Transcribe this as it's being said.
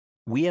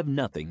We have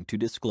nothing to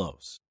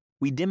disclose.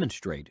 We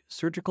demonstrate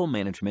surgical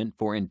management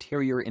for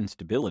anterior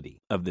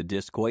instability of the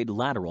discoid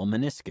lateral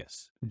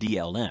meniscus,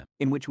 DLM,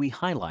 in which we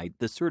highlight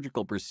the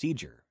surgical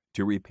procedure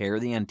to repair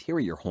the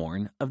anterior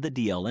horn of the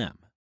DLM,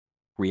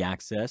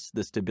 reaccess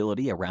the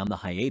stability around the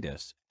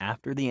hiatus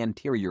after the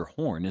anterior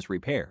horn is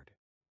repaired,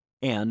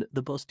 and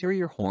the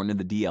posterior horn of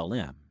the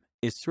DLM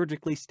is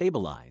surgically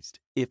stabilized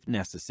if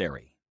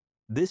necessary.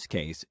 This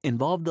case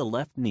involved the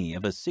left knee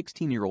of a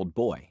 16-year-old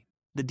boy.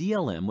 The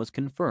DLM was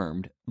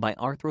confirmed by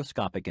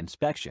arthroscopic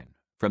inspection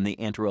from the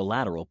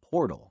anterolateral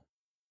portal.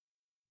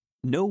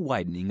 No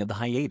widening of the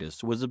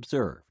hiatus was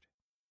observed.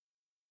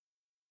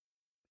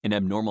 An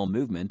abnormal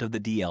movement of the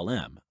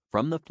DLM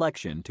from the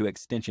flexion to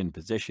extension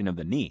position of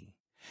the knee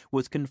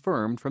was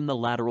confirmed from the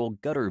lateral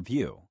gutter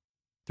view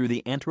through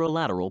the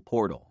anterolateral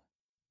portal.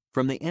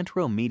 From the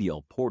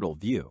anteromedial portal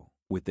view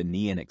with the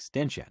knee in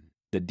extension,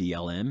 the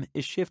DLM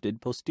is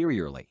shifted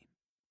posteriorly,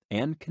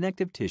 and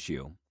connective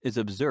tissue is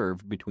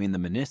observed between the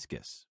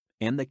meniscus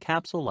and the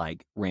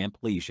capsule-like ramp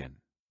lesion.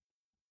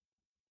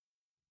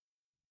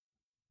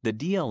 The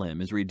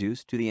DLM is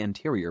reduced to the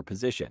anterior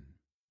position,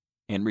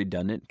 and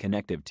redundant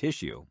connective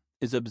tissue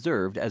is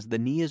observed as the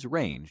knee is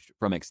ranged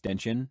from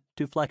extension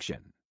to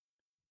flexion.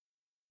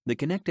 The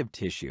connective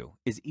tissue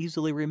is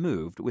easily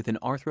removed with an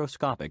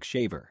arthroscopic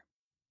shaver,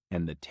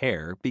 and the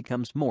tear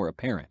becomes more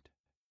apparent.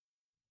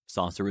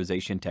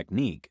 Saucerization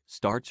technique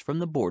starts from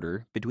the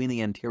border between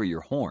the anterior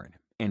horn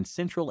and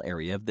central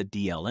area of the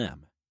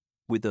DLM,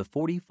 with a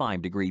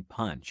 45-degree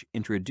punch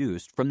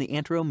introduced from the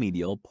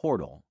anteromedial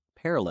portal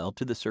parallel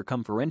to the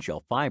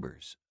circumferential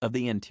fibers of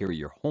the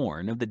anterior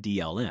horn of the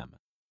DLM.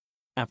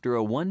 After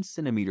a 1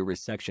 centimeter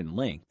resection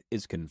length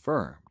is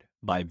confirmed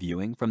by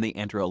viewing from the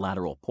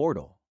anterolateral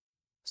portal,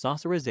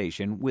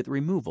 saucerization with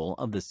removal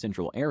of the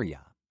central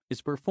area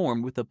is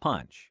performed with a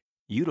punch,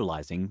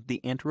 utilizing the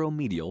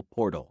anteromedial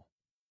portal.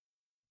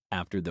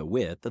 After the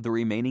width of the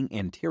remaining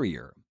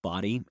anterior,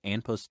 body,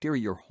 and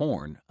posterior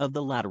horn of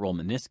the lateral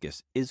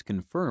meniscus is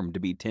confirmed to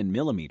be 10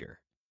 mm,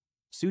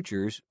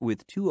 sutures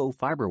with 2O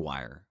fiber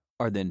wire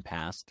are then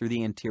passed through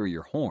the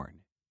anterior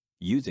horn,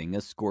 using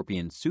a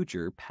scorpion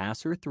suture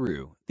passer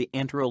through the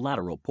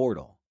anterolateral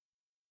portal.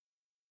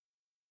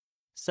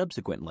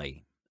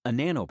 Subsequently, a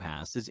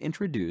nanopass is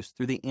introduced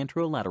through the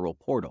anterolateral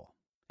portal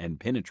and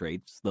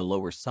penetrates the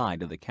lower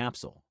side of the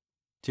capsule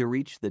to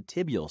reach the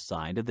tibial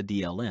side of the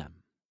DLM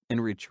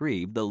and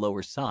retrieve the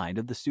lower side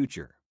of the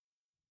suture.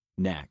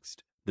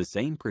 Next, the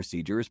same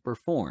procedure is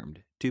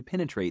performed to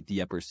penetrate the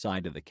upper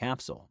side of the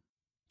capsule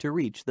to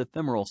reach the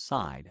femoral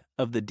side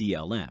of the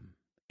DLM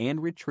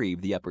and retrieve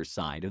the upper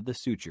side of the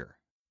suture.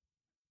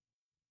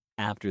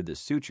 After the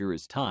suture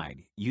is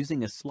tied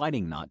using a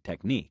sliding knot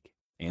technique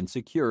and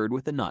secured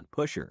with a knot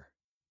pusher,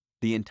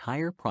 the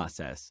entire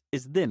process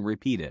is then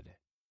repeated.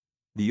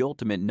 The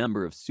ultimate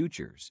number of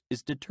sutures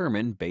is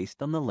determined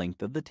based on the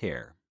length of the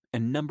tear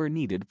and number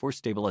needed for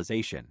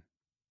stabilization.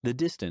 The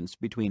distance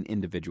between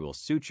individual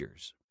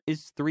sutures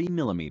is 3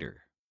 mm.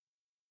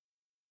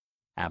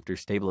 After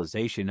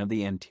stabilization of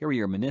the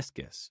anterior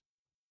meniscus,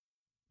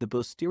 the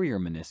posterior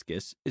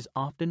meniscus is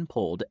often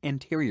pulled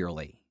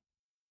anteriorly.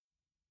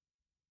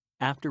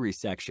 After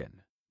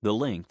resection, the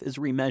length is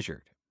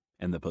remeasured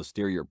and the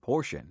posterior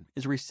portion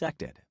is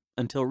resected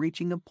until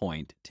reaching a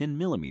point 10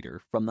 mm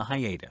from the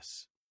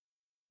hiatus.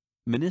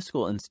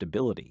 Meniscal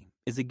instability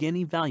is again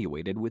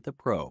evaluated with a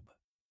probe,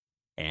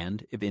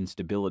 and if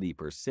instability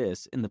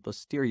persists in the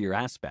posterior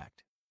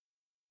aspect,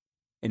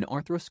 an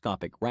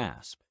arthroscopic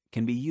rasp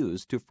can be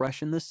used to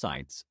freshen the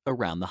sites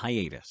around the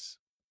hiatus.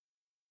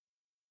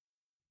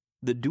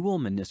 The dual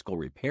meniscal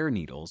repair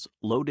needles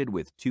loaded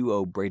with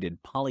 2O braided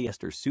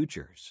polyester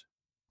sutures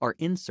are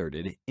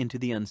inserted into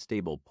the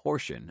unstable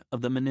portion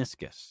of the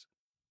meniscus,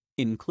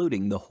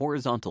 including the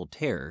horizontal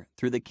tear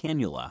through the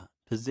cannula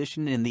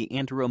positioned in the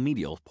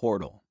anteromedial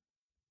portal.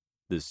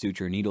 The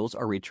suture needles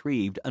are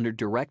retrieved under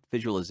direct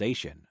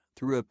visualization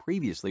through a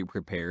previously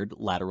prepared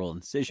lateral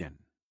incision.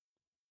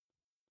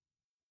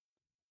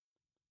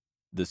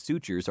 The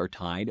sutures are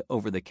tied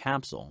over the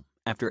capsule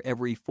after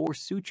every 4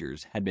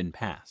 sutures had been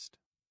passed.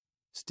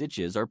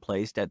 Stitches are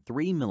placed at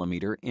 3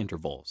 mm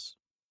intervals.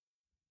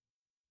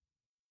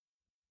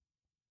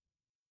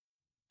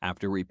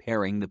 After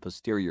repairing the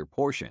posterior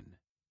portion,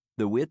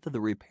 the width of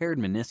the repaired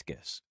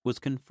meniscus was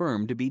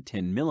confirmed to be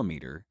 10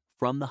 mm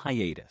from the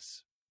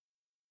hiatus,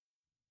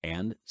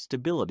 and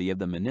stability of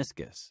the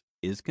meniscus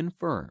is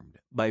confirmed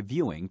by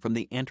viewing from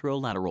the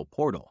anterolateral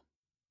portal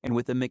and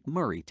with a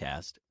McMurray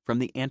test from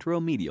the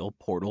anteromedial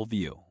portal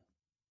view.